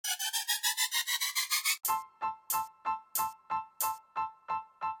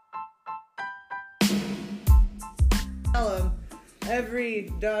every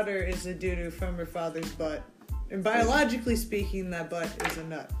daughter is a doo-doo from her father's butt. And biologically speaking, that butt is a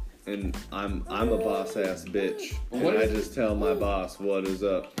nut. And I'm a boss-ass bitch. And I just tell my boss what is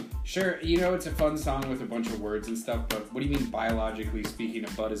up. Sure, it's a fun song with a bunch of words and stuff, but what do you mean biologically speaking a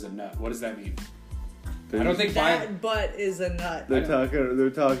butt is a nut? What does that mean? I don't think that butt is a nut. They're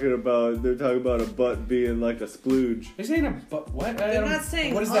talking about a butt being like a splooge. They're saying a butt. What? They're not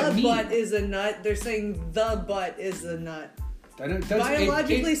saying what does that mean? butt is a nut. They're saying the butt is a nut.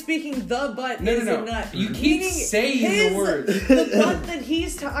 Biologically speaking, the butt is a nut. You keep saying the words. The butt that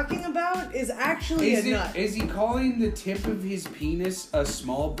he's talking about is actually a nut. Is he calling the tip of his penis a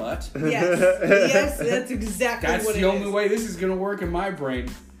small butt? Yes, that's exactly what it is. That's the only way this is going to work in my brain.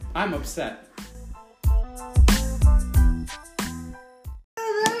 I'm upset.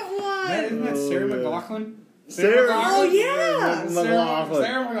 Isn't that Sarah McLachlan? Oh, yeah!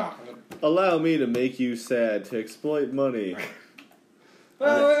 Sarah McLachlan. Allow me to make you sad, to exploit money.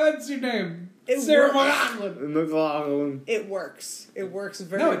 Well, what's your name? Sarah McLachlan. It works. It works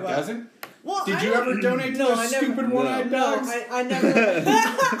very well. No, it doesn't. Well, Did you ever donate to those stupid one-eyed dogs? No, I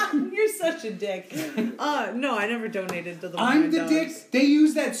never. You're such a dick. No, I never donated to the one-eyed dogs. I'm the dick. They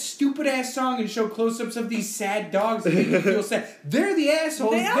use that stupid-ass song and show close-ups of these sad dogs that make you feel sad. They're the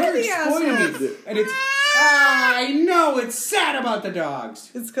assholes. They're exploiting me. And it's... I know it's sad about the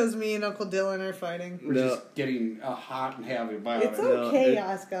dogs. It's because me and Uncle Dylan are fighting. We're just getting hot and heavy about it. It's okay,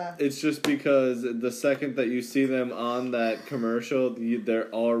 Asuka. It's just because the second that you see them on that commercial,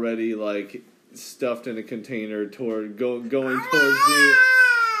 they're already like stuffed in a container going towards the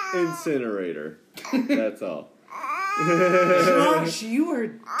incinerator. That's all. Josh, you are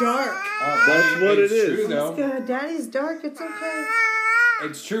dark. That's what it is. True, though. Asuka, Daddy's dark. It's okay.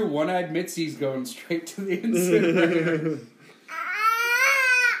 It's true. One-eyed Mitzi's going straight to the incinerator.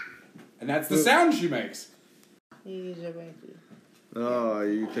 And that's the sound she makes. Use your binky. Oh,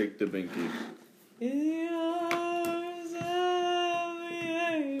 you take the binky.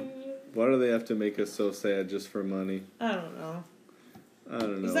 Why do they have to make us so sad just for money? I don't know.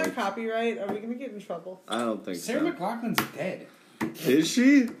 Is that copyright? Are we going to get in trouble? I don't think Sarah so. McLachlan's dead. Is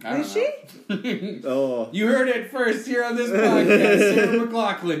she? Is she? Oh. You heard it first here on this podcast. Sarah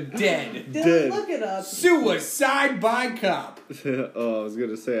McLachlan, dead. Dylan, look it up. Suicide by cop. Oh, I was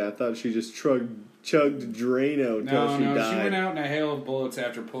going to say, I thought she just chugged Drano till she died. She went out in a hail of bullets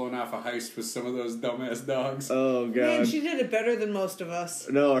after pulling off a heist with some of those dumbass dogs. Oh, God. Man, she did it better than most of us.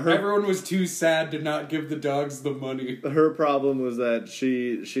 No, everyone was too sad to not give the dogs the money. Her problem was that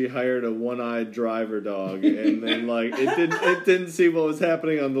she hired a one-eyed driver dog, and then like it didn't see what was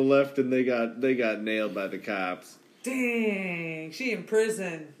happening on the left, and they got nailed by the cops. Dang, she in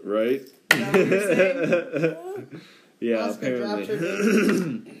prison. Right? Is that what you're saying? Yeah, Asuka apparently. dropped her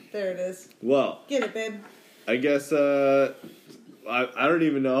there it is. Well, get it, babe. I guess I don't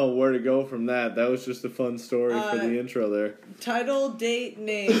even know where to go from that. That was just a fun story for the intro there. Title, date,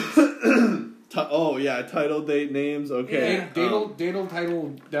 names. Title, date, names. Okay. Yeah. Daddle,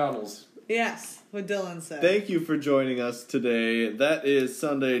 title, dowdles. Yes, what Dylan said. Thank you for joining us today. That is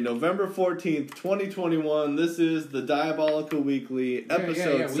Sunday, November 14th, 2021. This is the Diabolical Weekly,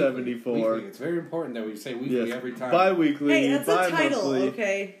 episode 74. Weekly. It's very important that we say weekly every time. Bi-weekly, hey, that's a title, bi-monthly.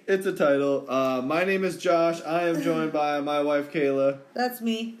 okay? It's a title. My name is Josh. I am joined by my wife, Kayla. That's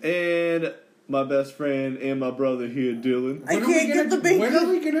me. And my best friend and my brother here, Dylan. I can't get the bacon. When are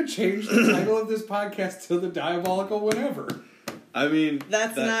we going to change the title of this podcast to the Diabolical Whenever? I mean...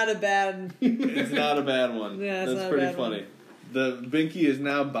 That's not a bad... It's not a bad one. Yeah, that's pretty funny. The binky is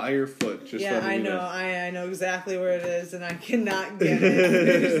now by your foot. Just yeah, I know. I know exactly where it is, and I cannot get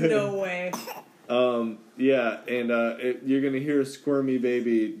it. There's no way. Yeah, and you're going to hear a squirmy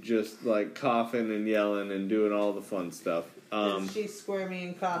baby just, like, coughing and yelling and doing all the fun stuff. She's squirmy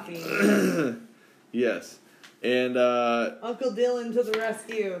and coughing. Yes. And, Uncle Dylan to the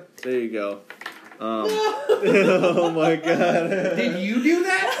rescue. There you go. Oh my God! Did you do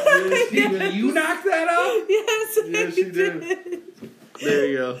that? Did you knock that off? Yes, she did. There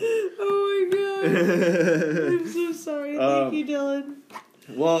you go. Oh my God! I'm so sorry. Thank you, Dylan.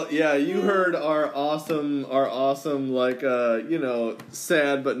 Well, yeah, you heard our awesome, like,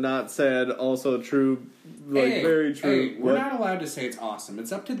 sad but not sad, also true, like, very true. Hey, we're not allowed to say it's awesome.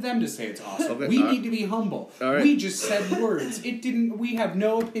 It's up to them to say it's awesome. Okay, we need to be humble. All right. We just said words. We have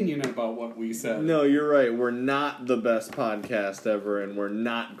no opinion about what we said. No, you're right. We're not the best podcast ever, and we're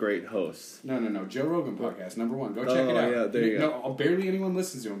not great hosts. No. Joe Rogan podcast, number 1. Go check it out. Yeah, there you go. No, barely anyone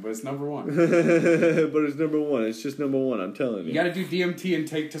listens to him, but it's number 1. But it's number 1. It's just number 1, I'm telling you. You gotta do DMT and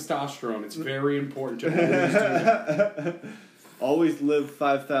take testosterone. It's very important to always do that. always live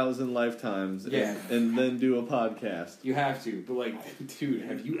 5,000 lifetimes and then do a podcast. You have to. But, like, dude,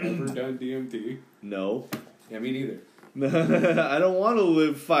 have you ever done DMT? No. Yeah, me neither. I don't want to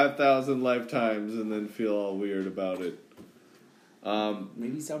live 5,000 lifetimes and then feel all weird about it.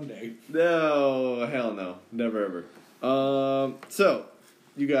 Maybe someday. No, hell no. Never ever. So,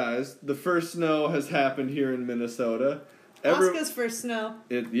 you guys, the first snow has happened here in Minnesota. Asuka's first snow.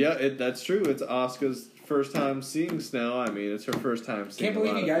 That's true. It's Asuka's first time seeing snow. I mean, it's her first time seeing. Can't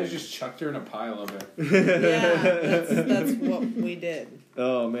believe you guys just chucked her in a pile of it. Yeah, that's what we did.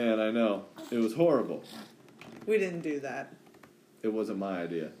 Oh man, I know. It was horrible. We didn't do that. It wasn't my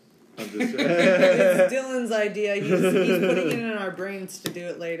idea. I'm just It's Dylan's idea. He's putting it in our brains to do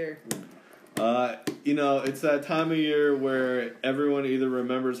it later. It's that time of year where everyone either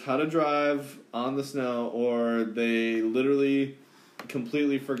remembers how to drive on the snow or they literally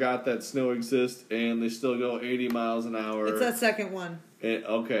completely forgot that snow exists and they still go 80 miles an hour. It's that second one.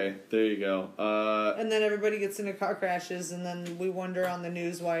 Okay, there you go. And then everybody gets into car crashes, and then we wonder on the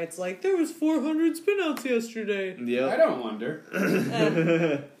news why it's like, there was 400 spinouts yesterday. Yeah, I don't wonder.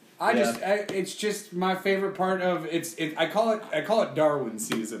 It's just my favorite part of I call it Darwin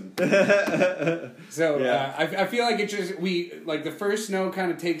season. So yeah. I feel like the first snow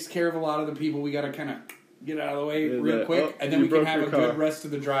kind of takes care of a lot of the people. We got to kind of get out of the way real quick, and then we can have a good rest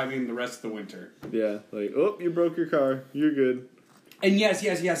of the driving the rest of the winter. Yeah, you broke your car. You're good. And yes,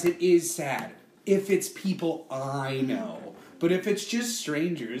 it is sad if it's people I know. But if it's just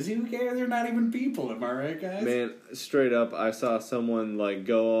strangers, who cares? They're not even people, am I right, guys? Man, straight up, I saw someone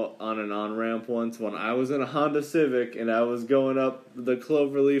go on an on-ramp once when I was in a Honda Civic and I was going up the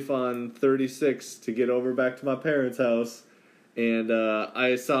Cloverleaf on 36 to get over back to my parents' house. And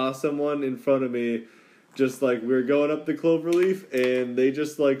I saw someone in front of me, just we were going up the Cloverleaf, and they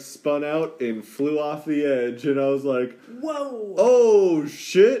just spun out and flew off the edge. And I was like, whoa! Oh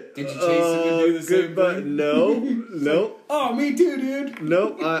shit! Did you chase them and do the same thing? No, nope. Oh, me too, dude.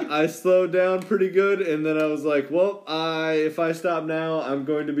 Nope. I slowed down pretty good, and then I was like, well, if I stop now, I'm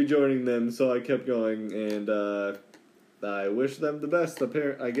going to be joining them. So I kept going, and I wish them the best.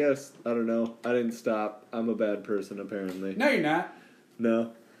 I guess. I don't know. I didn't stop. I'm a bad person, apparently. No, you're not.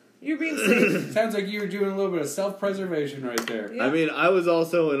 No. You're being safe. Sounds like you were doing a little bit of self-preservation right there. Yeah. I mean, I was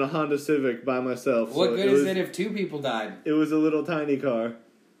also in a Honda Civic by myself. What good is it if two people died? It was a little tiny car.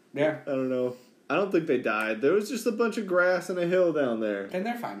 Yeah. I don't know. I don't think they died. There was just a bunch of grass and a hill down there. Then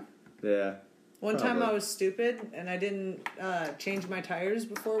they're fine. Yeah. One time I was stupid, and I didn't change my tires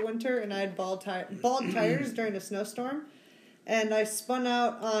before winter, and I had bald tires during a snowstorm. And I spun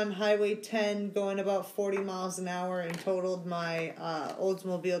out on Highway 10 going about 40 miles an hour and totaled my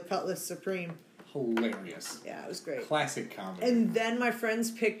Oldsmobile Cutlass Supreme. Hilarious. Yeah, it was great. Classic comedy. And then my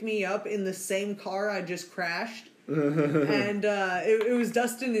friends picked me up in the same car I just crashed. And it was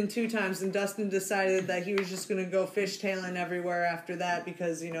Dustin in 2 times, and Dustin decided that he was just going to go fishtailing everywhere after that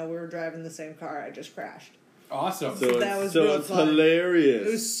because, we were driving the same car I just crashed. Awesome. So that was real fun. Hilarious.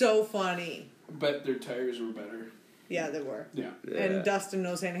 It was so funny. But their tires were better. Yeah, they were. Yeah. And Dustin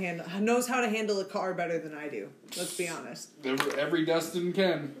knows how to handle a car better than I do. Let's be honest. Every Dustin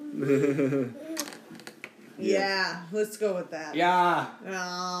can. Yeah, let's go with that. Yeah.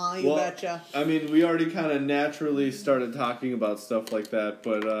 Oh, you betcha. I mean, we already kind of naturally started talking about stuff like that,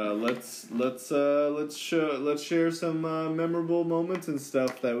 but let's share some memorable moments and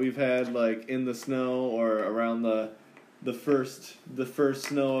stuff that we've had in the snow or around the first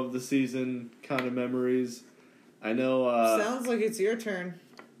snow of the season kind of memories. I know. Sounds like it's your turn.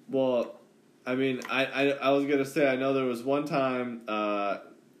 Well, I mean, I was gonna say I know there was one time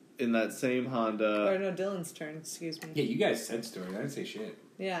in that same Honda. Or no, Dylan's turn. Excuse me. Yeah, you guys said story. I didn't say shit.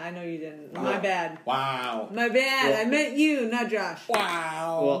 Yeah, I know you didn't. My bad. Wow. My bad. Well, I meant you, not Josh.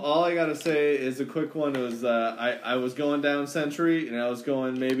 Wow. Well, all I gotta say is a quick one. It was I was going down Century and I was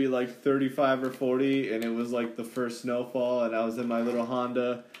going maybe 35 or 40, and it was the first snowfall, and I was in my little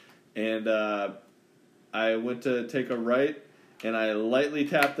Honda, and I went to take a right, and I lightly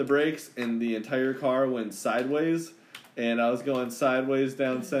tapped the brakes, and the entire car went sideways, and I was going sideways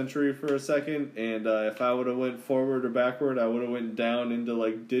down Century for a second, and if I would have went forward or backward, I would have went down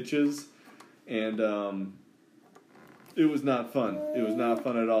into, ditches, and it was not fun. It was not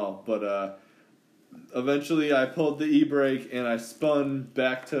fun at all, but eventually I pulled the e-brake, and I spun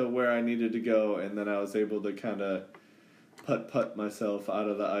back to where I needed to go, and then I was able to kind of putt myself out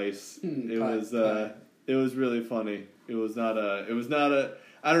of the ice. It was really funny. It was not a.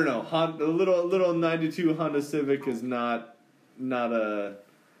 I don't know. A little 92 Honda Civic is not an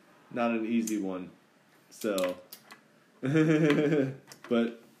easy one. So,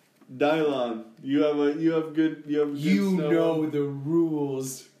 but Dylon, you have good snow. The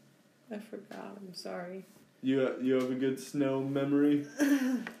rules. I forgot. I'm sorry. You have a good snow memory?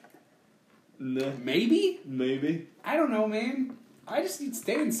 No. Maybe. I don't know, man. I just need to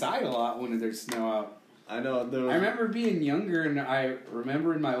stay inside a lot when there's snow out. I know. I remember being younger, and I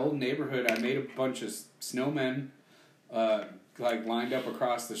remember in my old neighborhood, I made a bunch of snowmen, lined up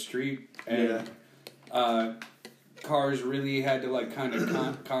across the street, and cars really had to kind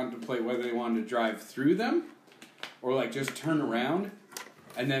of contemplate whether they wanted to drive through them or just turn around,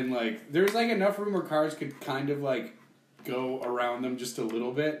 and then there's enough room where cars could kind of go around them just a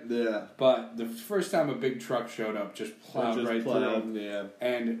little bit. Yeah. But the first time a big truck showed up, just plowed through them. Yeah.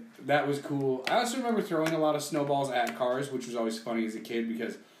 And that was cool. I also remember throwing a lot of snowballs at cars, which was always funny as a kid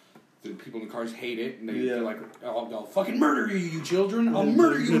because the people in the cars hate it. And they're like, I'll fucking murder you, you children. I'll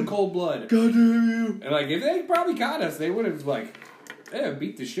murder you in cold blood. God damn you. And if they probably caught us, they would have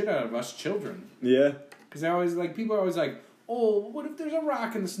beat the shit out of us children. Yeah. Because people are always oh, what if there's a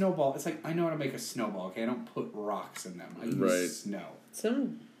rock in the snowball? It's I know how to make a snowball, okay? I don't put rocks in them. I use snow.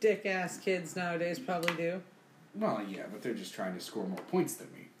 Some dick-ass kids nowadays probably do. Well, yeah, but they're just trying to score more points than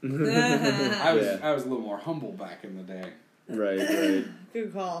me. I was a little more humble back in the day. Right.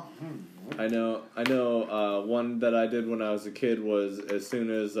 Good call. I know. One that I did when I was a kid was as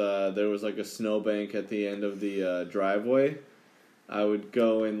soon as there was a snowbank at the end of the driveway, I would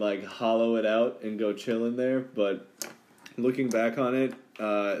go and hollow it out and go chill in there, but looking back on it,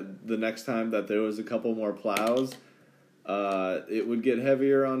 the next time that there was a couple more plows, it would get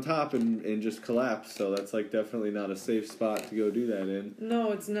heavier on top and just collapse. So that's definitely not a safe spot to go do that in.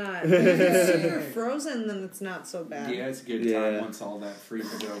 No, it's not. If it's super frozen, then it's not so bad. Yeah, it's a good time once all that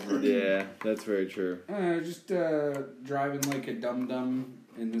freezes over. Yeah, that's very true. Just driving like a dum-dum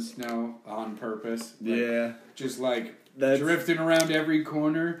in the snow on purpose. Just drifting around every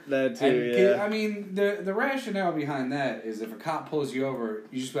corner. That too, I mean, the rationale behind that is if a cop pulls you over,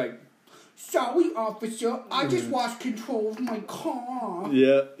 you just sorry, officer, I just lost control of my car.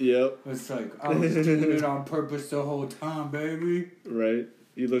 Yep. It's I was doing it on purpose the whole time, baby. Right.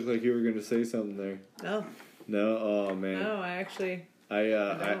 You look like you were going to say something there. No. No? Oh, man. No, I actually... I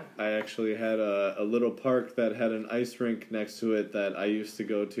actually had a little park that had an ice rink next to it that I used to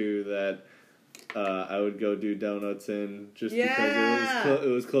go to that I would go do donuts in just because it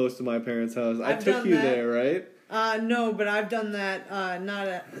was close to my parents' house. I took you there, right? No, but I've done that, not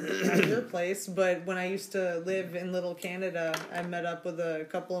at your place, but when I used to live in Little Canada, I met up with a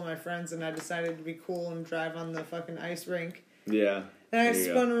couple of my friends and I decided to be cool and drive on the fucking ice rink. Yeah. And I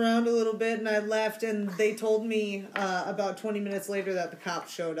spun around a little bit and I left and they told me about 20 minutes later that the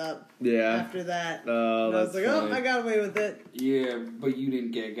cops showed up. Yeah. After that. Oh, and I was like, funny. I got away with it. Yeah, but you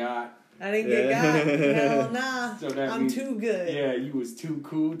didn't get got. I didn't get got. Hell nah. So I'm too good. Yeah, you was too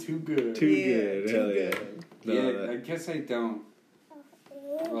cool, too good. Too good. Too Hell good. No, I guess I don't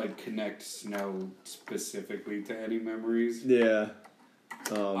connect snow specifically to any memories. Yeah.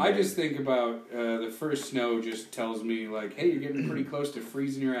 Oh, I just think about the first snow just tells me hey, you're getting pretty close to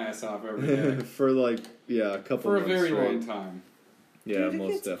freezing your ass off every day. For a couple for a months very straight. long time. Yeah, Dude,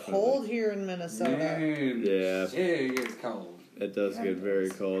 most gets definitely. Cold here in Minnesota. Man, it gets cold. It does get very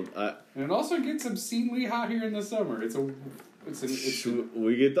cold. And it also gets obscenely hot here in the summer.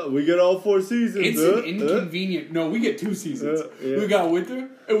 We get all 4 seasons. It's an inconvenient. No, we get 2 seasons. Yeah. We got winter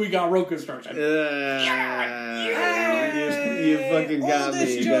and we got road construction. You fucking got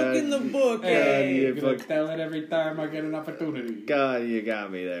Oldest me. joke in the book. Hey, I'm gonna tell it every time I get an opportunity. God, you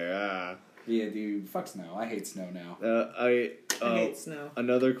got me there. Yeah, dude. Fuck snow. I hate snow now. I hate snow.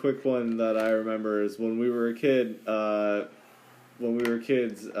 Another quick one that I remember is when we were a kid. When we were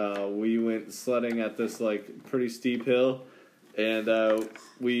kids, we went sledding at this pretty steep hill, and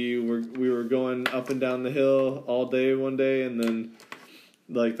we were going up and down the hill all day one day, and then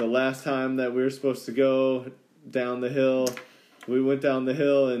the last time that we were supposed to go down the hill, we went down the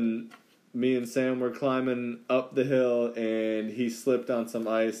hill, and me and Sam were climbing up the hill, and he slipped on some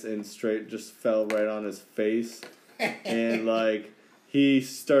ice and straight just fell right on his face, and he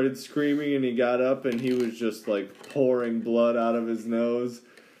started screaming and he got up and he was just pouring blood out of his nose,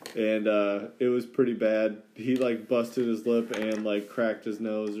 and it was pretty bad. He busted his lip and cracked his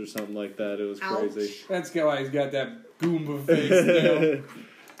nose or something like that. It was crazy. Ouch. That's why he's got that Goomba face now.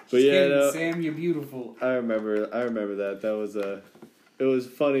 But Sam, you're beautiful. I remember that. It was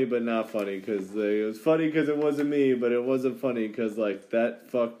funny but not funny because it was funny because it wasn't me, but it wasn't funny because that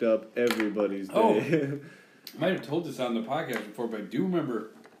fucked up everybody's day. I might have told this on the podcast before, but I do remember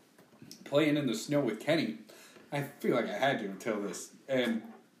playing in the snow with Kenny. I feel like I had to tell this. And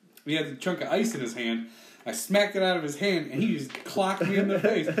he had a chunk of ice in his hand, I smacked it out of his hand, and he just clocked me in the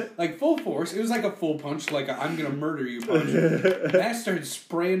face. Like, full force. It was like a full punch, like a I'm gonna murder you punch. And I started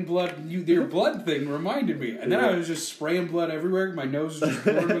spraying blood. Your blood thing reminded me. And then I was just spraying blood everywhere. My nose was just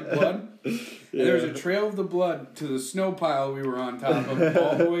pouring with blood. And there was a trail of the blood to the snow pile we were on top of,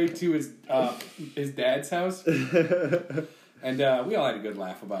 all the way to his dad's house. And we all had a good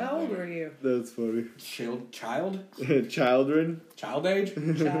laugh about it. How old were you? That's funny. Child? Children? Child age?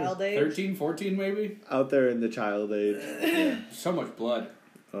 Child age? 13, 14 maybe? Out there in the child age. Yeah. So much blood.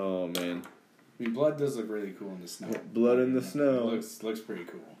 Oh, man. I mean, blood does look really cool in the snow. Blood in the snow. It looks pretty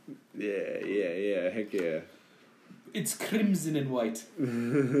cool. Yeah. Heck yeah. It's crimson and white.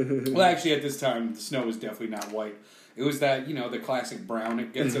 Well, actually, at this time, the snow was definitely not white. It was that, the classic brown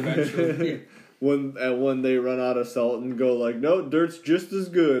it gets eventually. When they run out of salt and go like, no, dirt's just as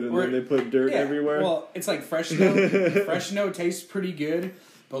good, and then they put dirt everywhere. Well, it's like fresh snow. Fresh snow tastes pretty good,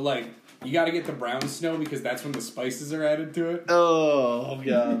 but like you got to get the brown snow because that's when the spices are added to it. Oh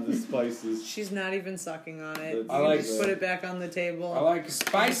god, the spices. She's not even sucking on it. I like just put it back on the table. I like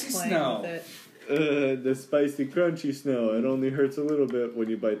spicy snow. The spicy, crunchy snow. It only hurts a little bit when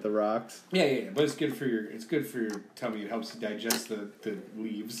you bite the rocks. Yeah, but it's good for your tummy. It helps you digest the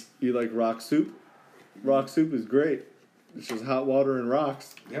leaves. You like rock soup? Rock soup is great. It's just hot water and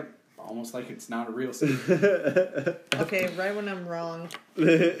rocks. Yep, almost like it's not a real soup. Okay, right when I'm wrong.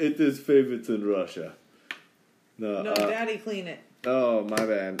 It is favorites in Russia. No, Daddy clean it. Oh, my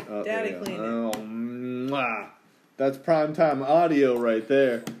bad. Daddy clean it. Oh, mwah. That's primetime audio right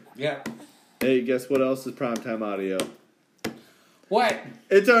there. Yeah. Hey, guess what else is primetime audio? What?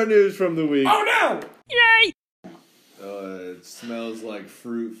 It's our news from the week. Oh no! Yay! It smells like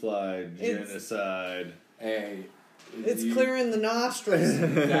fruit fly genocide. Hey. It's clearing the nostrils.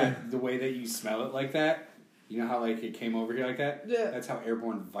 The way that you smell it like that, you know how like it came over here like that? Yeah. That's how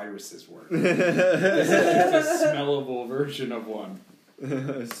airborne viruses work. This is just a smellable version of one.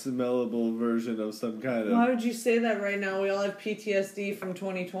 A smellable version of some kind of... Why would you say that right now? We all have PTSD from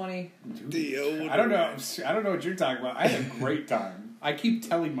 2020. I don't know what you're talking about. I had a great time. I keep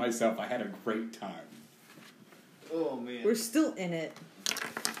telling myself I had a great time. Oh, man. We're still in it.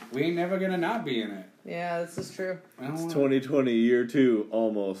 We ain't never gonna not be in it. Yeah, this is true. It's 2020, year 2,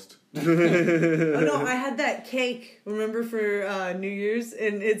 almost. Oh no, I had that cake, remember, for New Year's?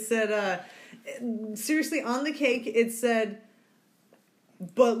 And it said, seriously, on the cake, it said,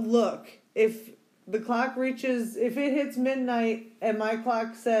 but look, if it hits midnight and my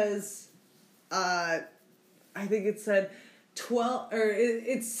clock says, I think it said 12, or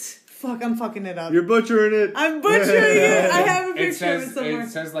it's... Fuck, I'm fucking it up. You're butchering it. I'm butchering it. I have a picture of it somewhere. It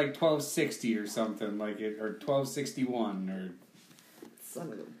says like 1260 or something, or 1261 or... Son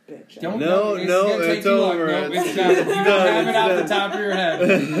of a bitch. No, it's over. No, it's not. You don't have it off the top of your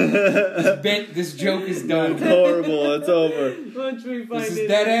head. This joke is done. It's horrible. It's over. Once we find This is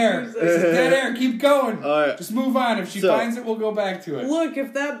dead air. This is dead air. Keep going. All right. Just move on. If she finds it, we'll go back to it. Look,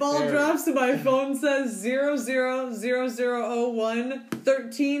 if that ball drops and my phone says 000001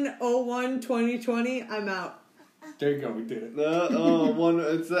 1301 2020, I'm out. There you go. We did it.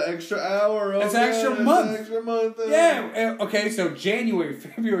 It's the extra hour. It's an extra month. Extra month. Yeah. Okay, so January,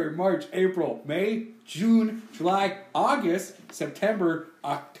 February, March, April, May, June, July, August, September,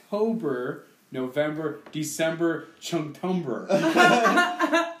 October, November, December, Chungtumber.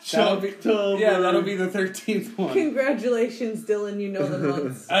 That'll be the 13th one. Congratulations, Dylan. You know the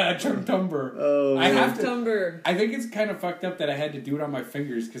months. Chungtumber. Oh, I think it's kind of fucked up that I had to do it on my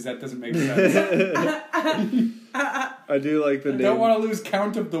fingers because that doesn't make sense. I do like the name. I don't want to lose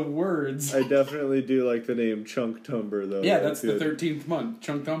count of the words. I definitely do like the name Chunktumber, though. Yeah, that's the 13th month.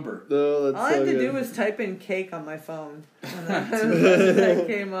 Chunktumber. Oh, all I had to do was type in cake on my phone. And that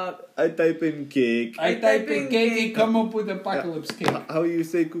came up. I type in cake. I type in cake and come up with apocalypse cake. How you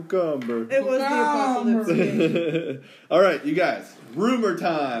say cucumber? It was the apocalypse cake. All right, you guys. Rumor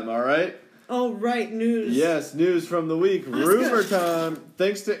time, all right? Oh, right, news. Yes, news from the week. Rumor time.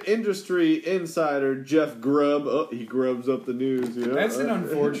 Thanks to industry insider Jeff Grubb. Oh, he grubs up the news. Yeah. That's an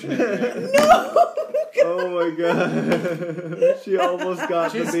unfortunate man. No! Oh, my God. She almost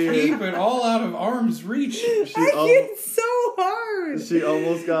got Just the beer. keep it all out of arm's reach. It's so hard. She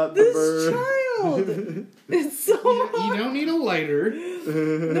almost got the bird. Child. It's so hard. You don't need a lighter.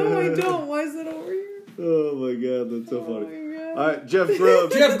 No, I don't. Why is it over here? Oh, my God. That's so funny. My God. All right, Jeff Grubb.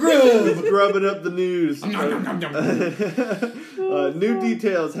 Jeff Grubb. He's grubbing up the news. New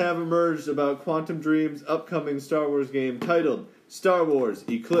details have emerged about Quantum Dream's upcoming Star Wars game titled Star Wars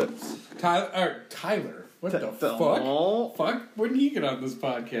Eclipse. Tyler. What the fuck? Fuck? When did he get on this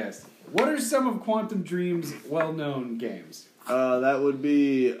podcast? What are some of Quantum Dream's well-known games? That would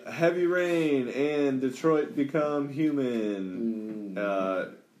be Heavy Rain and Detroit Become Human.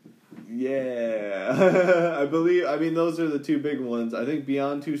 Yeah. I mean, those are the two big ones. I think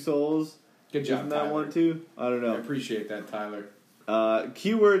Beyond Two Souls. Good job, Isn't that Tyler. one too? I don't know. I appreciate that, Tyler.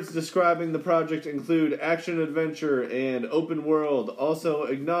 Keywords describing the project include action adventure and open world. Also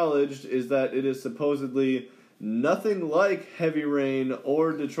acknowledged is that it is supposedly nothing like Heavy Rain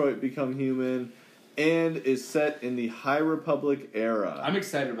or Detroit Become Human and is set in the High Republic era. I'm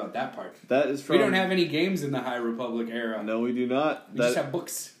excited about that part. That is from... We don't have any games in the High Republic era. No, we do not. We just have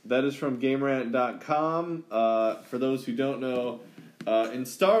books. That is from GameRant.com. For those who don't know, in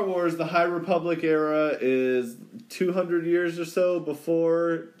Star Wars, the High Republic era is 200 years or so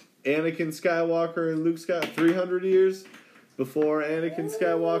before Anakin Skywalker and Luke Skywalker. 300 years before Anakin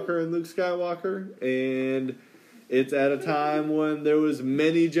Skywalker and Luke Skywalker. And it's at a time when there was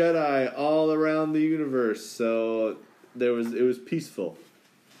many Jedi all around the universe. So it was peaceful.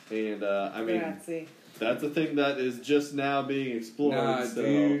 And, I mean, Grazie. That's a thing that is just now being explored. Nah, so.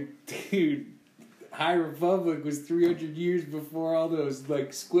 dude. High Republic was 300 years before all those,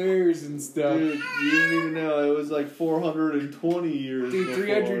 like, squares and stuff. Dude, you didn't even know. It was like 420 years Dude, before.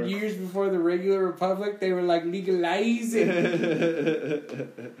 300 years before the regular Republic, they were, like, legalizing.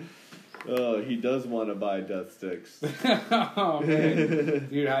 Oh, he does want to buy death sticks. Oh, man.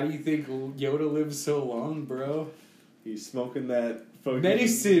 Dude, how do you think Yoda lives so long, bro? He's smoking that fucking...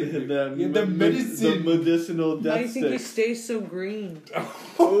 Medicine. The medicine. The medicinal death Why do you think he sticks. stays so green?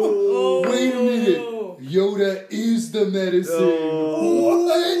 Oh, Wait a minute. Yoda is the medicine.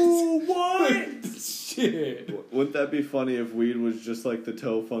 Oh. What? Shit. Wouldn't that be funny if weed was just like the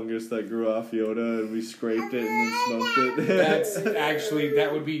toe fungus that grew off Yoda and we scraped it and then smoked it? That's actually,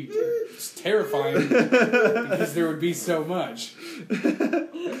 that would be terrifying because there would be so much.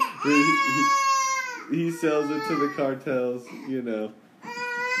 He sells it to the cartels, you know.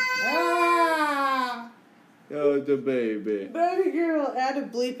 Ah! Oh, the baby. Baby girl, add a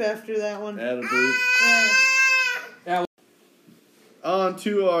bleep after that one. Add a bleep. Yeah. On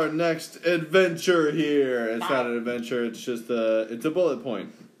to our next adventure here. It's not an adventure, it's just it's a bullet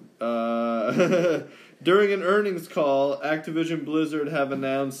point. During an earnings call, Activision Blizzard have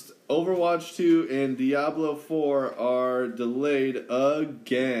announced Overwatch 2 and Diablo 4 are delayed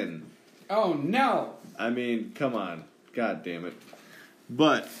again. Oh, no. I mean, come on. God damn it.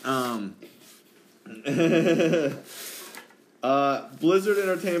 But, Blizzard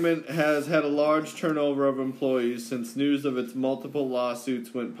Entertainment has had a large turnover of employees since news of its multiple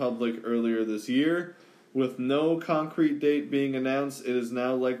lawsuits went public earlier this year. With no concrete date being announced, it is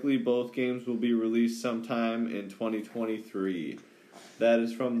now likely both games will be released sometime in 2023. That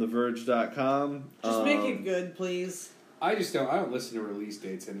is from TheVerge.com. Just make it good, please. I don't listen to release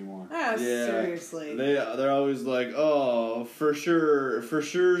dates anymore. Ah, seriously. They're always like, oh, for sure,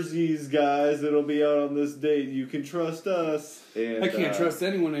 these guys, it'll be out on this date. You can trust us. And I can't trust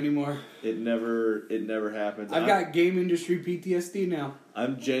anyone anymore. It never happens. I've got game industry PTSD now.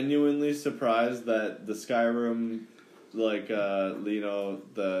 I'm genuinely surprised that the Skyrim, like the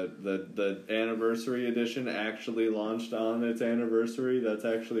anniversary edition actually launched on its anniversary. That's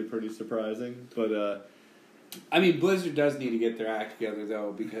actually pretty surprising. But I mean, Blizzard does need to get their act together,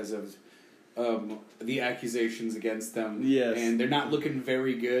 though, because of the accusations against them. Yes. And they're not looking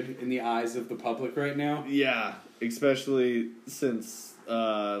very good in the eyes of the public right now. yeah, especially since,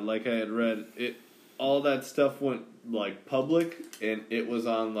 like I had read, all that stuff went, like, public, and it was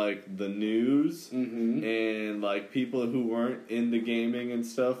on, like, the news, and, like, people who weren't into gaming and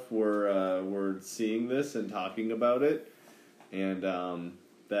stuff were seeing this and talking about it, and,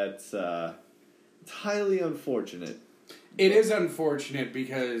 that's, it's highly unfortunate. It is unfortunate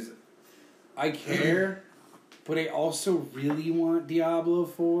because I care, but I also really want Diablo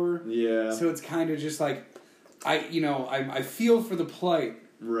 4. Yeah. So it's kind of just like, I feel for the plight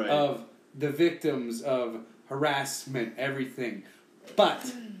of the victims of harassment, everything.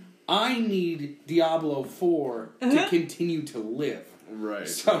 But I need Diablo 4 to continue to live. Right.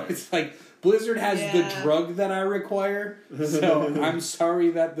 So it's like, Blizzard has the drug that I require, so I'm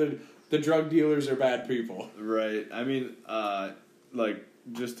sorry that the drug dealers are bad people. Right. I mean, like,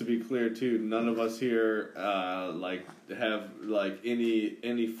 just to be clear, too, none of us here, like, have, like, any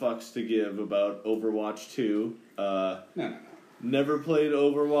fucks to give about Overwatch 2. No. Never played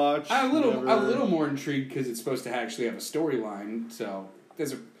Overwatch. I'm a little more intrigued because it's supposed to actually have a storyline, so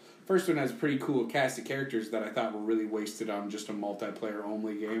First one has a pretty cool cast of characters that I thought were really wasted on just a multiplayer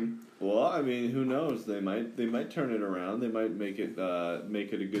only game. Well, I mean, who knows? They might turn it around. They might make it a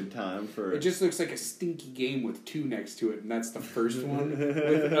good time for. It just looks like a stinky game with 2 next to it, and that's the first one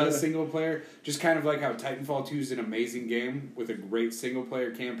with a single player. Just kind of like how Titanfall 2 is an amazing game with a great single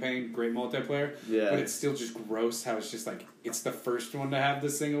player campaign, great multiplayer. Yeah. But it's still just gross how it's just like it's the first one to have the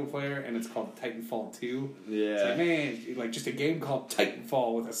single player, and it's called Titanfall 2. Yeah. It's like, man, like just a game called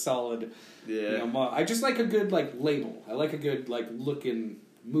Titanfall with a solid. Yeah. I just like a good like label. I like a good like looking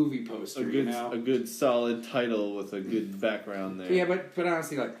movie poster. A good solid title with a good background there. Yeah, but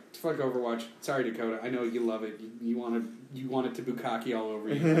honestly, like fuck Overwatch. Sorry, Dakota. I know you love it. You want it to bukkake all over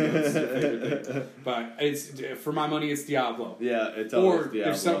you. I know it's your favorite thing. But it's for my money, it's Diablo. Yeah, it's always Diablo.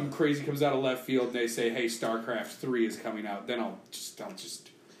 Or if something crazy comes out of left field and they say, "Hey, StarCraft 3 is coming out," then I'll just.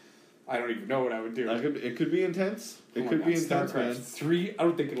 I don't even know what I would do. It could be intense. It could be intense, man. 3? I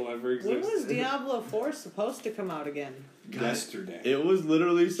don't think it'll ever exist. When was Diablo 4 supposed to come out again? Yesterday. It was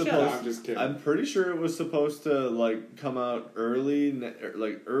literally supposed. Shut up. I'm just kidding. I'm pretty sure it was supposed to like come out early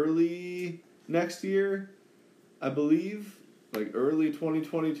next year, I believe, like early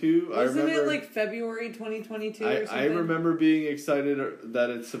 2022. Wasn't it like February 2022 or something? I remember being excited that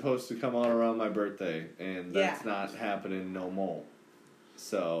it's supposed to come out around my birthday, and that's not happening no more.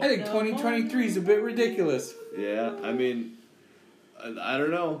 So I think 2023 is a bit ridiculous. Yeah, I mean, I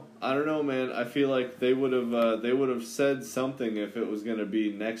don't know, man. I feel like they would have said something if it was going to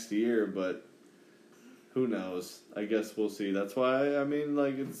be next year, but who knows? I guess we'll see. That's why I mean,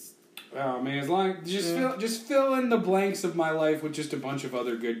 like it's. Oh man, as long just fill in the blanks of my life with just a bunch of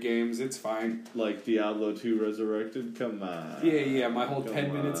other good games. It's fine. Like Diablo 2 Resurrected. Come on. Yeah. My whole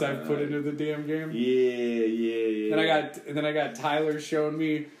 10 minutes I've put into the damn game. Yeah. Then I got Tyler showing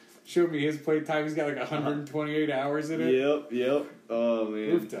me his playtime. He's got like 128 hours in it. Yep. Oh man.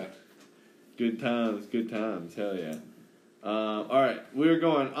 Roof time. Good times. Hell yeah. All right, we're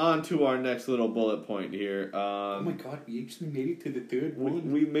going on to our next little bullet point here. Oh my god, we actually made it to the third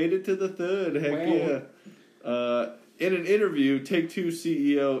one. We made it to the third. Heck wow. Yeah. In an interview, Take-Two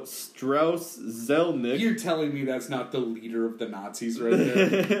CEO Strauss Zelnick. You're telling me that's not the leader of the Nazis right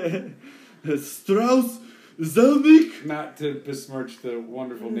there? Strauss Zelnick. Not to besmirch the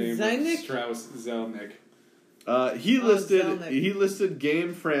wonderful name of Strauss Zelnick. He listed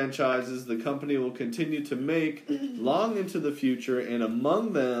game franchises the company will continue to make long into the future, and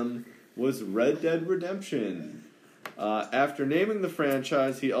among them was Red Dead Redemption. After naming the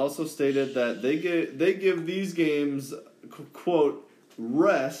franchise, he also stated that they give these games, quote,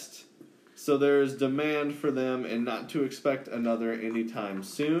 rest, so there is demand for them and not to expect another anytime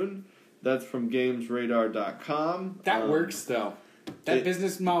soon. That's from GamesRadar.com. That works, though. That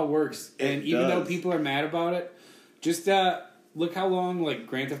business model works. And even though people are mad about it, just look how long like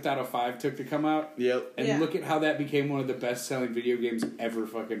Grand Theft Auto 5 took to come out. Yep. And look at how that became one of the best-selling video games ever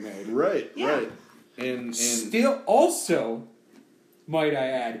fucking made. Right. And still also, might I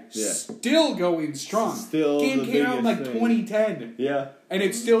add, still going strong. Game came out in like 2010. Yeah. And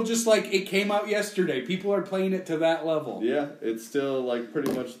it's still just like it came out yesterday. People are playing it to that level. Yeah, it's still like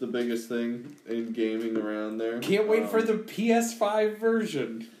pretty much the biggest thing in gaming around there. Can't wait for the PS5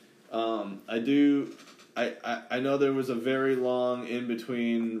 version. I know there was a very long in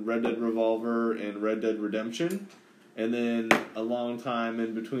between Red Dead Revolver and Red Dead Redemption, and then a long time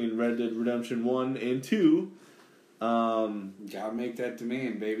in between Red Dead Redemption 1 and 2. Gotta make that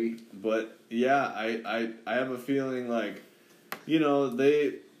demand, baby. But yeah, I have a feeling like, you know,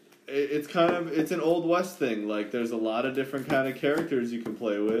 it's an Old West thing. Like there's a lot of different kind of characters you can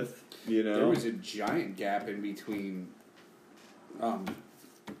play with. You know, there was a giant gap in between.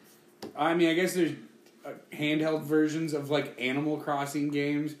 I mean, I guess there's handheld versions of like Animal Crossing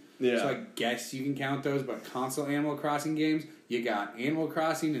games. Yeah. So I guess you can count those, but console Animal Crossing games, you got Animal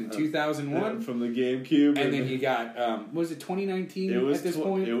Crossing in 2001 from the GameCube, and then you got what was it 2019 at this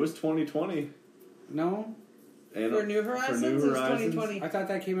point? It was 2020. No. For New Horizons, it was 2020. I thought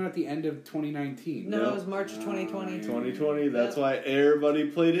that came out at the end of 2019. No, it was March of 2020. 2020. That's why everybody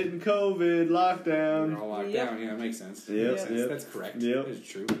played it in COVID lockdown. We're all locked down. Yeah, that makes sense. Yep. That's correct. Yep. That's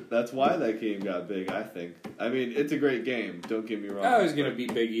true. That's why that game got big, I think. I mean, it's a great game. Don't get me wrong. I was gonna be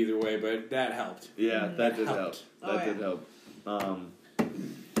big either way, but that helped. Yeah, that did help. That did help.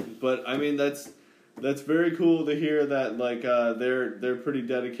 But I mean, that's very cool to hear that. Like, they're pretty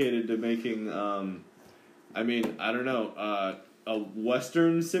dedicated to making. I mean, I don't know,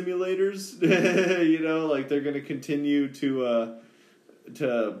 Western simulators, you know, like they're going to continue to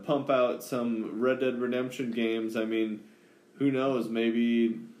pump out some Red Dead Redemption games. I mean, who knows,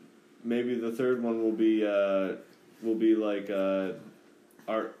 maybe the third one will be like,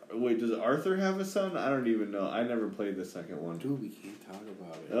 Wait, does Arthur have a son? I don't even know. I never played the second one. Dude, we can't talk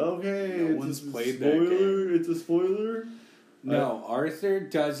about it. Okay, No it's one's a played spoiler. that game. It's a spoiler. No, Arthur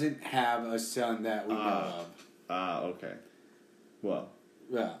doesn't have a son that we know of. Okay. Well,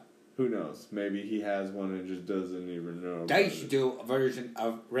 Yeah. who knows? Maybe he has one and just doesn't even know. They should do a version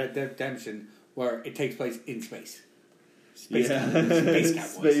of Red Dead Redemption where it takes place in space. Space Cowboys.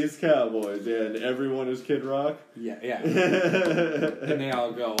 Space Cowboys, yeah, and everyone is Kid Rock. Yeah. And they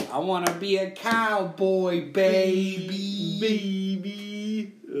all go, I want to be a cowboy, baby.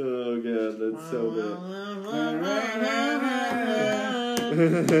 Baby. Oh, God, that's so bad.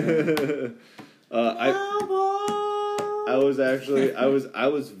 I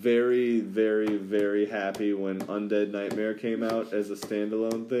was very, very, very happy when Undead Nightmare came out as a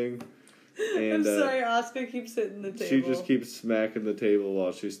standalone thing. And, I'm sorry, Asuka keeps hitting the table. She just keeps smacking the table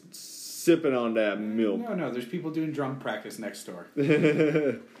while she's sipping on that milk. No, there's people doing drum practice next door.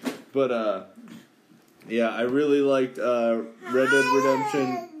 But, yeah, I really liked Red Dead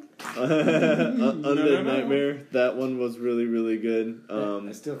Redemption. Undead Nightmare. That one was really, really good.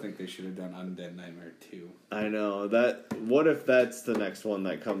 I still think they should have done Undead Nightmare 2. I know. What if that's the next one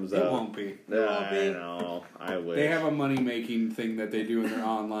that comes out? It won't be. I know. I wish. They have a money-making thing that they do in their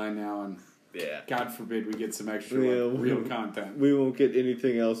online now, and yeah. God forbid we get some extra real content. We won't get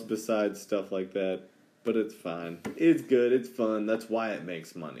anything else besides stuff like that, but it's fine. It's good. It's fun. That's why it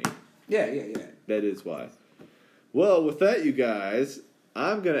makes money. Yeah. That is why. Well, with that, you guys,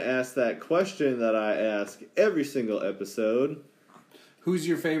 I'm going to ask that question that I ask every single episode. Who's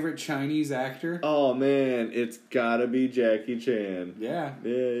your favorite Chinese actor? Oh, man, it's gotta be Jackie Chan. Yeah.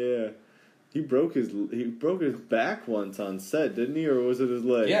 Yeah. He broke his back once on set, didn't he? Or was it his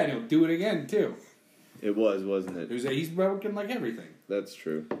leg? Yeah, and he'll do it again, too. It was, wasn't it? He's broken like everything. That's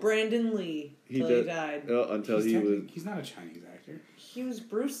true. Brandon Lee, till he died. He's not a Chinese actor. He was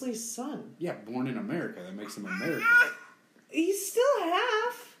Bruce Lee's son. Yeah, born in America. That makes him American. He's still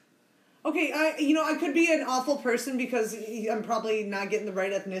half. Okay, I could be an awful person because I'm probably not getting the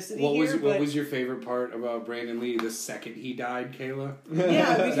right ethnicity What was your favorite part about Brandon Lee the second he died, Kayla?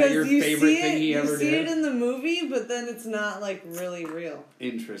 Yeah, because is that your favorite thing he ever did? You see it in the movie, but then it's not, like, really real.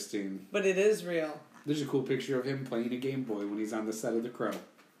 Interesting. But it is real. There's a cool picture of him playing a Game Boy when he's on the set of The Crow.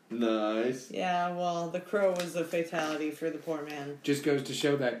 Nice. Yeah, well, The Crow was a fatality for the poor man. Just goes to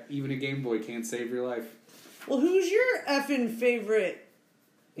show that even a Game Boy can't save your life. Well, who's your effing favorite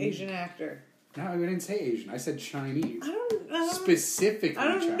Asian actor? No, I didn't say Asian. I said Chinese. I don't specifically I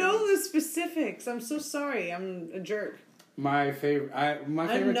don't Chinese. know the specifics. I'm so sorry. I'm a jerk. My favorite. I'm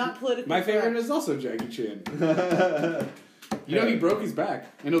not politically My favorite correct. is also Jackie Chan. You know he broke his back,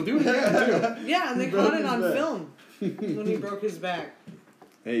 and he'll do it again too. Yeah, and they caught it on film when he broke his back.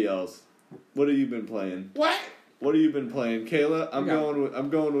 Hey, y'alls. What have you been playing? What? What have you been playing, Kayla? I'm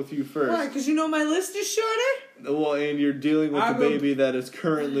going with you first. Why? Because you know my list is shorter? Well, and you're dealing with a baby that is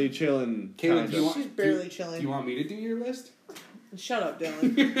currently chilling. Kayla, She's barely chilling. Do you want me to do your list? Shut up,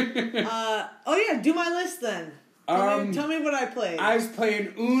 Dylan. Do my list then. Tell me what I played. I was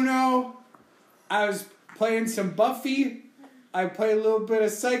playing Uno. I was playing some Buffy. I played a little bit of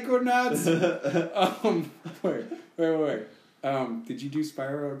Psychonauts. Wait. Did you do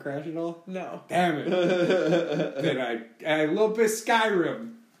Spyro or Crash at all? No. Damn it. Then I a little bit of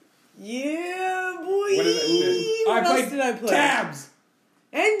Skyrim. Yeah, boy. What else did I play? Tabs.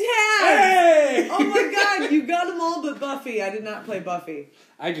 And Tabs. Hey! Oh my God, you got them all but Buffy. I did not play Buffy.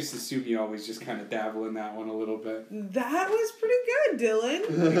 I just assume you always just kind of dabble in that one a little bit. That was pretty good, Dylan.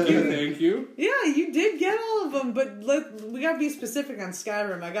 Thank you. Yeah, you did get all of them, but we gotta be specific on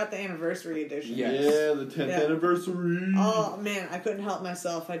Skyrim. I got the anniversary edition. Yes. Yeah, the 10th anniversary. Oh man, I couldn't help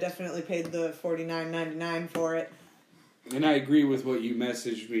myself. I definitely paid the $49.99 for it. And I agree with what you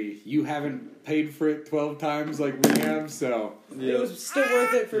messaged me. You haven't paid for it 12 times like we have, so... It was still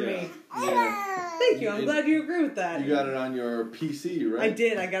worth it for me. Yeah. Thank you. I'm glad you agree with that. You got it on your PC, right? I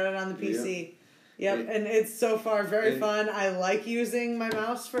did. I got it on the PC. Yep, and it's so far very fun. I like using my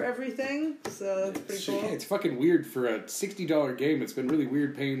mouse for everything, so that's pretty cool. Yeah, it's fucking weird for a $60 game. It's been really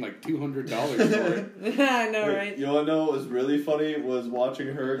weird paying like $200 for it. I know, right? You want to know what was really funny? Was watching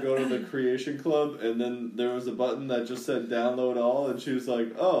her go to the Creation Club, and then there was a button that just said download all, and she was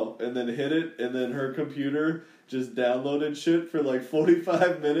like, oh, and then hit it, and then her computer just downloaded shit for like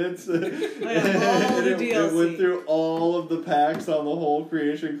 45 minutes. I got all the DLC. It went through all of the packs on the whole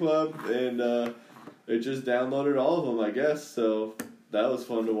Creation Club, and it just downloaded all of them, I guess. So that was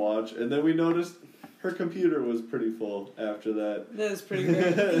fun to watch. And then we noticed her computer was pretty full after that. That is pretty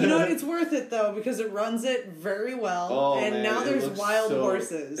great. You know what? It's worth it, though, because it runs it very well. Oh, and man, now there's wild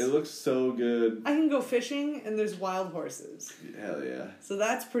horses. It looks so good. I can go fishing, and there's wild horses. Hell yeah. So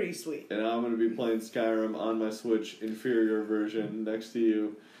that's pretty sweet. And I'm going to be playing Skyrim on my Switch inferior version next to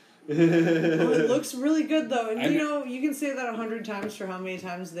you. Well, it looks really good, though. And, you can say that 100 times for how many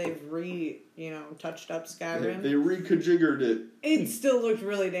times they've touched up Skyrim. They re-configured it. It still looked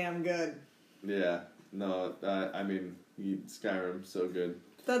really damn good. Yeah. No, I mean, Skyrim, so good.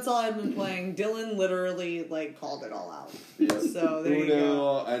 That's all I've been playing. Dylan literally, called it all out. Yep. So, there you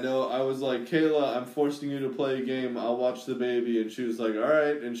go. I know. I was like, Kayla, I'm forcing you to play a game. I'll watch the baby. And she was like,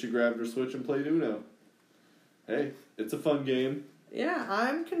 alright. And she grabbed her Switch and played Uno. Hey, it's a fun game. Yeah,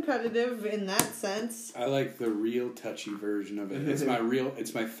 I'm competitive in that sense. I like the real touchy version of it.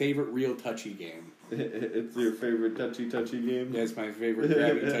 It's my favorite real touchy game. It's your favorite touchy game? Yeah, it's my favorite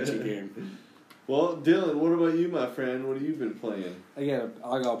grabby touchy game. Well, Dylan, what about you, my friend? What have you been playing? I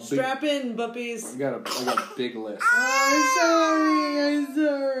got big, strap in, buppies. I got a big list. Oh, I'm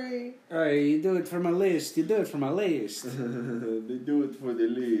sorry. Alright, you do it for my list. They do it for the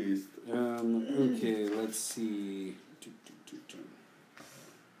list. Okay, let's see.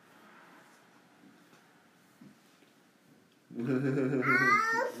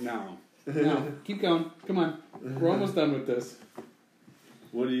 No, keep going. Come on, we're almost done with this.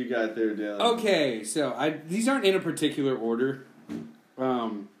 What do you got there, Dylan? Okay, so these aren't in a particular order.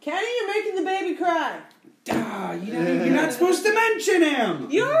 Kenny, you're making the baby cry. You're not supposed to mention him.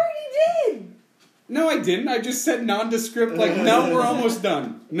 You already did. No, I didn't. I just said nondescript. No, we're almost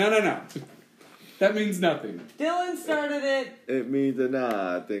done. No. That means nothing. Dylan started it. It means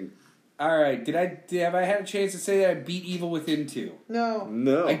nothing. All right. Have I had a chance to say that I beat Evil Within 2?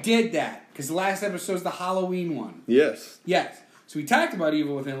 No. I did that because the last episode is the Halloween one. Yes. So we talked about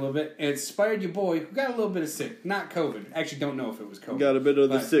Evil Within a little bit, and it inspired your boy, who got a little bit of sick. Not COVID. Actually, don't know if it was COVID. Got a bit of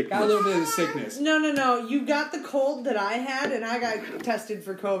the sickness. Got a little bit of the sickness. No. You got the cold that I had, and I got tested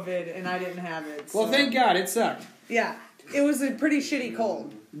for COVID, and I didn't have it. So. Well, thank God. It sucked. Yeah. It was a pretty shitty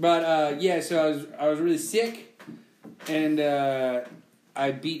cold. But, so I was really sick, and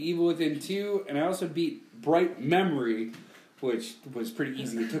I beat Evil Within 2, and I also beat Bright Memory, which was pretty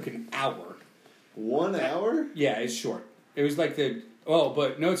easy. It took an hour. 1 hour? Yeah, it's short. It was like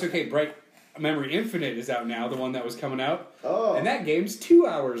but no, it's okay. Bright Memory Infinite is out now, the one that was coming out. Oh. And that game's 2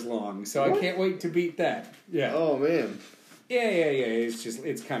 hours long, so what? I can't wait to beat that. Yeah. Oh, man. Yeah.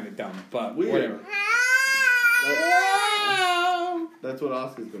 It's kind of dumb, but weird. Whatever. That's what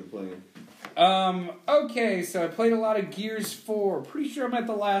Asuka's been playing. Okay, so I played a lot of Gears 4. Pretty sure I'm at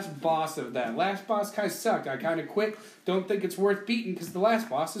the last boss of that. Last boss kind of sucked. I kind of quit. Don't think it's worth beating because the last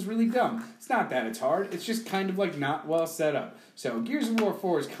boss is really dumb. It's not that it's hard. It's just kind of not well set up. So Gears of War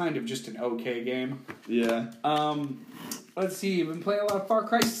 4 is kind of just an okay game. Yeah. Let's see. I've been playing a lot of Far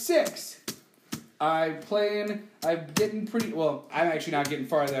Cry 6. I'm getting pretty... Well, I'm actually not getting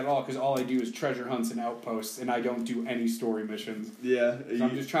far at all because all I do is treasure hunts and outposts, and I don't do any story missions. Yeah. So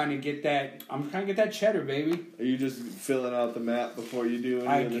I'm just trying to get that... I'm trying to get that cheddar, baby. Are you just filling out the map before you do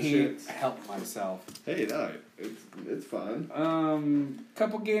any of the shit? I can't help myself. Hey, no. It's fine.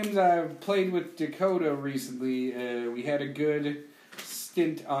 Couple games I've played with Dakota recently. We had a good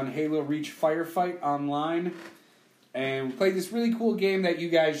stint on Halo Reach Firefight online. And we played this really cool game that you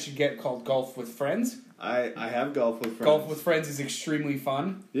guys should get called Golf with Friends. I have Golf with Friends. Golf with Friends is extremely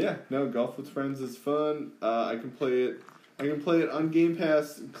fun. Yeah, no, Golf with Friends is fun. I can play it on Game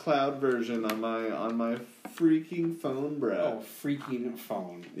Pass cloud version on my freaking phone, bro. Oh, freaking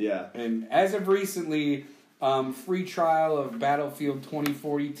phone. Yeah. And as of recently, free trial of Battlefield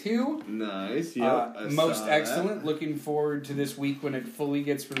 2042. Nice. Yep. Most excellent. Looking forward to this week when it fully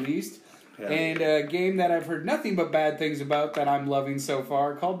gets released. Yeah. And a game that I've heard nothing but bad things about that I'm loving so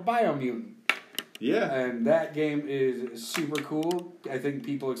far called Biomutant. Yeah. And that game is super cool. I think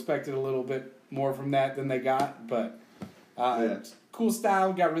people expected a little bit more from that than they got, but cool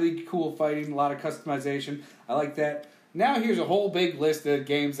style, got really cool fighting, a lot of customization. I like that. Now here's a whole big list of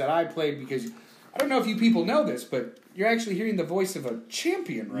games that I played because I don't know if you people know this, but you're actually hearing the voice of a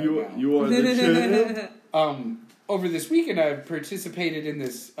champion right now. You are the champion? Over this weekend, I participated in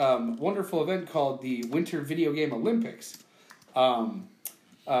this wonderful event called the Winter Video Game Olympics. My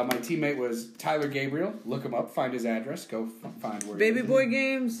teammate was Tyler Gabriel. Look him up, find his address, go find where Baby Boy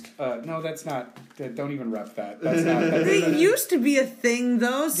Games? No, that's not. Don't even rep that. That's not. They used to be a thing,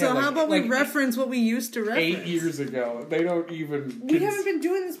 though, so how about we reference what we used to reference? 8 years ago. They don't even... We haven't been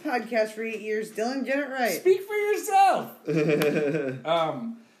doing this podcast for 8 years, Dylan. Get it right. Speak for yourself!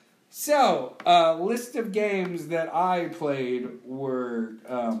 So, list of games that I played were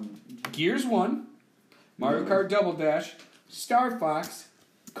Gears 1, Mario Kart Double Dash, Star Fox,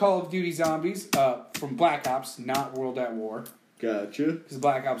 Call of Duty Zombies, from Black Ops, not World at War. Gotcha. Because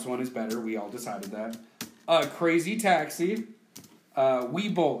Black Ops 1 is better. We all decided that. Crazy Taxi.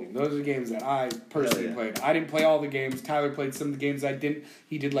 Wii Bowling. Those are the games that I personally played. I didn't play all the games. Tyler played some of the games I didn't.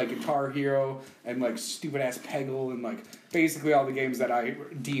 He did like Guitar Hero and like stupid ass Peggle and like basically all the games that I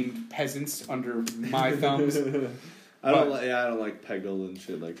deemed peasants under my thumbs. I don't like Peggle and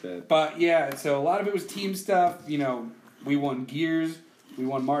shit like that. But yeah, so a lot of it was team stuff. You know, we won Gears. We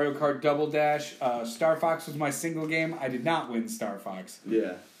won Mario Kart Double Dash. Star Fox was my single game. I did not win Star Fox.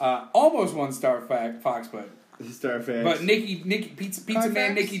 Yeah. Almost won Star Fox, but Starfax. But Nikki Pizza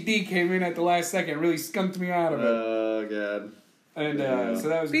Man Nikki D came in at the last second, really skunked me out of it. Oh god. And so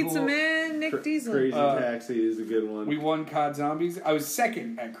that was Pizza cool. Man, Nick Diesel. Crazy Taxi is a good one. We won COD Zombies. I was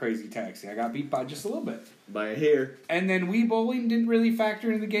second at Crazy Taxi. I got beat by just a little bit. By a hair. And then Wii Bowling didn't really factor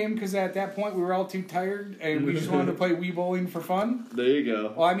into the game because at that point we were all too tired and we just wanted to play Wii Bowling for fun. There you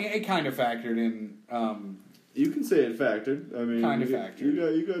go. Well, I mean, it kind of factored in. You can say it factored. I mean, kind of factored.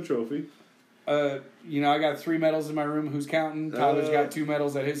 You got a trophy. You know, I got 3 medals in my room. Who's counting? Tyler's got 2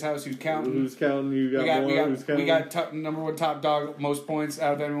 medals at his house. Who's counting? Who's counting? You got more. Who's counting? We got number 1 top dog, most points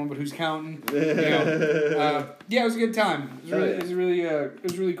out of everyone. But who's counting? You know, yeah, it was a good time. It was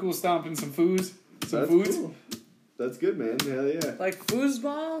really cool stomping some foods. That's foods. Cool. That's good, man. Hell yeah. Like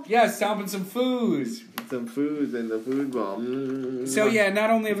foosball? Yeah, stomping some foods. Some foods and the foosball. Mm-hmm. So yeah, not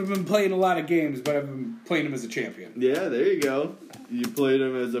only have I been playing a lot of games, but I've been playing them as a champion. Yeah, there you go. You played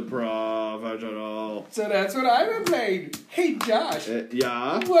him as a professional. So that's what I've been playing. Hey, Josh.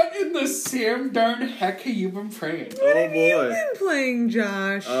 Yeah? What in the Sam darn heck have you been playing? What have you been playing,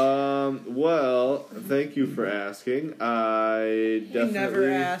 Josh? Well, thank you for asking. I never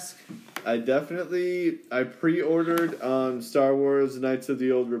ask. I pre-ordered Star Wars Knights of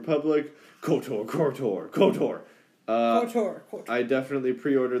the Old Republic. KOTOR. KOTOR. I definitely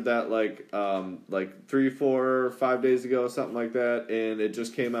pre-ordered that like 3, 4, 5 days ago, something like that, and it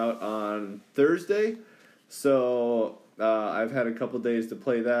just came out on Thursday. So I've had a couple days to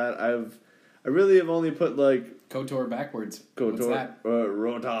play that. I really have only put like KOTOR backwards. KOTOR. What's that?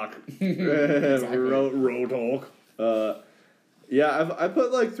 Rotok. Exactly. Rotok. Yeah, I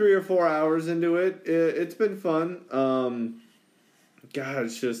put like 3 or 4 hours into it. It's been fun. God,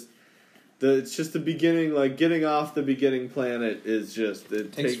 it's just the beginning. Like getting off the beginning planet is just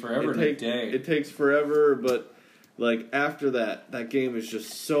it takes forever. It takes forever, but like after that game is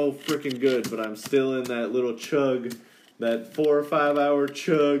just so freaking good. But I'm still in that little chug, that 4 or 5 hour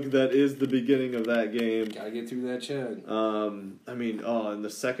chug that is the beginning of that game. Gotta get through that chug. I mean, and the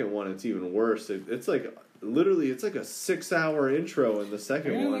second one it's even worse. It's like. Literally, it's like a 6-hour intro in the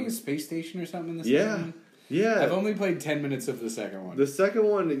second one. Like a space station or something in the second one? Yeah. I've only played 10 minutes of the second one. The second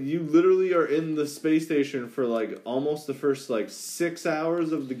one, you literally are in the space station for like almost the first like 6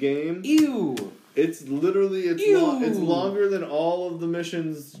 hours of the game. Ew! It's literally, it's longer than all of the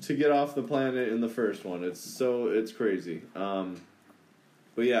missions to get off the planet in the first one. It's crazy. But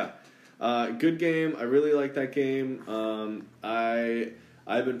yeah, good game. I really like that game.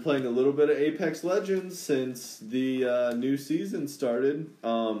 I've been playing a little bit of Apex Legends since the new season started.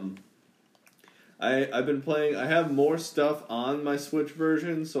 I've been playing. I have more stuff on my Switch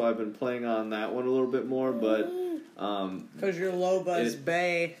version, so I've been playing on that one a little bit more. But because your Loba is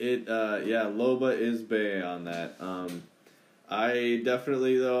bae. Loba is bae on that. I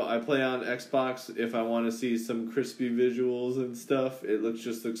definitely I play on Xbox if I want to see some crispy visuals and stuff. It looks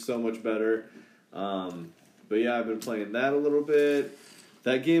so much better. But yeah, I've been playing that a little bit.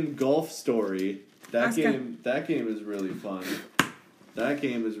 That game, Golf Story, that game is really fun. That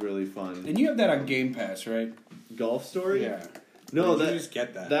game is really fun. And you have that on Game Pass, right? Golf Story? Yeah. No, you just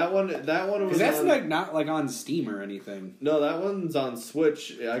get that. That one was. Because that's not on Steam or anything. No, that one's on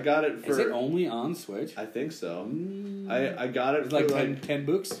Switch. I got it for. Is it only on Switch? I think so. I got it it's for like 10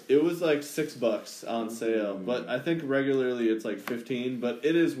 bucks. It was like $6 on sale, but I think regularly it's like 15. But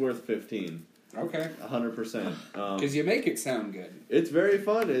it is worth 15. Okay. 100%. Because you make it sound good. It's very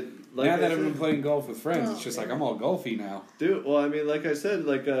fun. Now that I've been playing golf with friends, it's just like I'm all golfy now. Dude, well, I mean, like I said,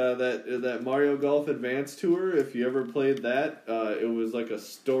 like that Mario Golf Advance Tour. If you ever played that, it was like a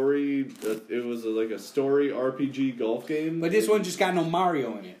story. It was like a story RPG golf game. But this one just got no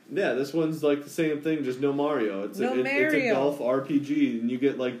Mario in it. Yeah, this one's like the same thing, just no Mario. It's a golf RPG, and you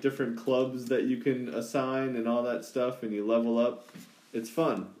get like different clubs that you can assign and all that stuff, and you level up. It's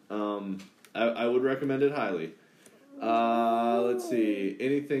fun. I would recommend it highly. Let's see.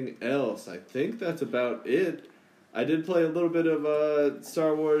 Anything else? I think that's about it. I did play a little bit of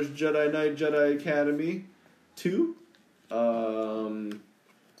Star Wars Jedi Knight Jedi Academy 2.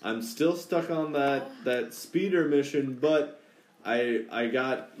 I'm still stuck on that speeder mission, but I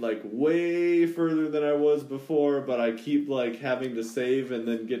got like way further than I was before, but I keep like having to save and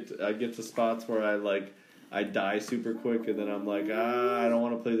then I get to spots where I die super quick and then I'm like, I don't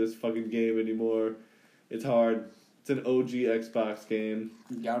want to play this fucking game anymore. It's hard. It's an OG Xbox game.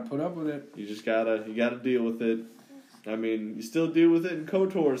 You gotta put up with it. You just gotta deal with it. I mean, you still deal with it in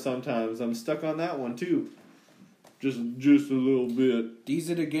KOTOR sometimes. I'm stuck on that one too. Just a little bit.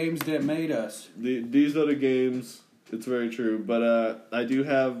 These are the games that made us. These are the games. It's very true. But I do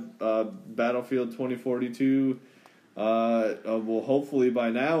have Battlefield 2042. Well, hopefully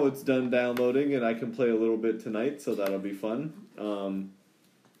by now it's done downloading and I can play a little bit tonight, so that'll be fun.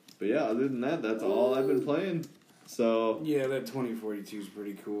 But yeah, other than that, that's all I've been playing. So yeah, that 2042 is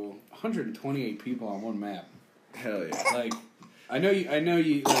pretty cool. 128 people on one map. Hell yeah! Like, I know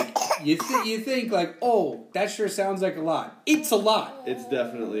you like you think like, oh, that sure sounds like a lot. It's a lot. It's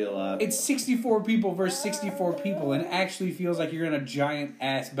definitely a lot. It's 64 people versus 64 people, and it actually feels like you're in a giant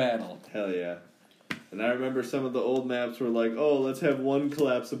ass battle. Hell yeah! And I remember some of the old maps were like, oh, let's have one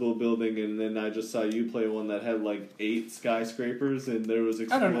collapsible building, and then I just saw you play one that had like 8 skyscrapers, and there was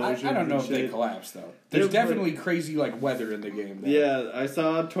explosions. I don't know if they collapsed though. There's definitely crazy like weather in the game. Though. Yeah, I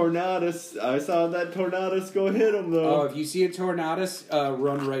saw Tornadus. I saw that Tornadus go hit him though. Oh, if you see a Tornadus,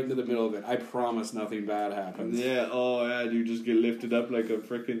 run right into the middle of it. I promise nothing bad happens. Yeah. Oh, yeah. You just get lifted up like a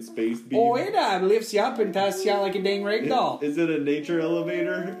freaking space beam. Oh, it lifts you up and tosses you out like a dang rag doll. Is it a nature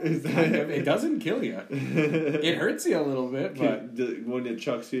elevator? Is that? It doesn't kill you. It hurts you a little bit, but when it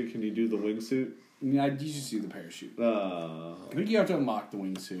chucks you, can you do the wingsuit? Yeah, you just do the parachute. Oh. I think you have to unlock the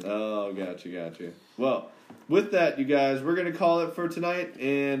wingsuit. Oh, gotcha. Well, with that, you guys, we're gonna call it for tonight,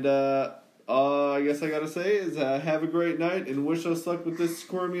 and I guess I gotta say is have a great night and wish us luck with this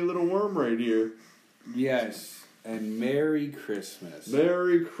squirmy little worm right here. Yes. And Merry Christmas.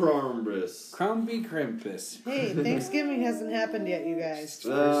 Merry Krampus. Crumbly Krampus. Hey, Thanksgiving hasn't happened yet, you guys.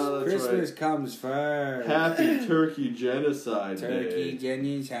 That's Christmas right. comes first. Happy Turkey Genocide Turkey Day.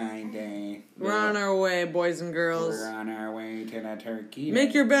 Genocide Day. We're on our way, boys and girls. We're on our way to the turkey.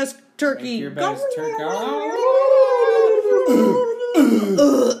 Make your best turkey. Make your best turkey.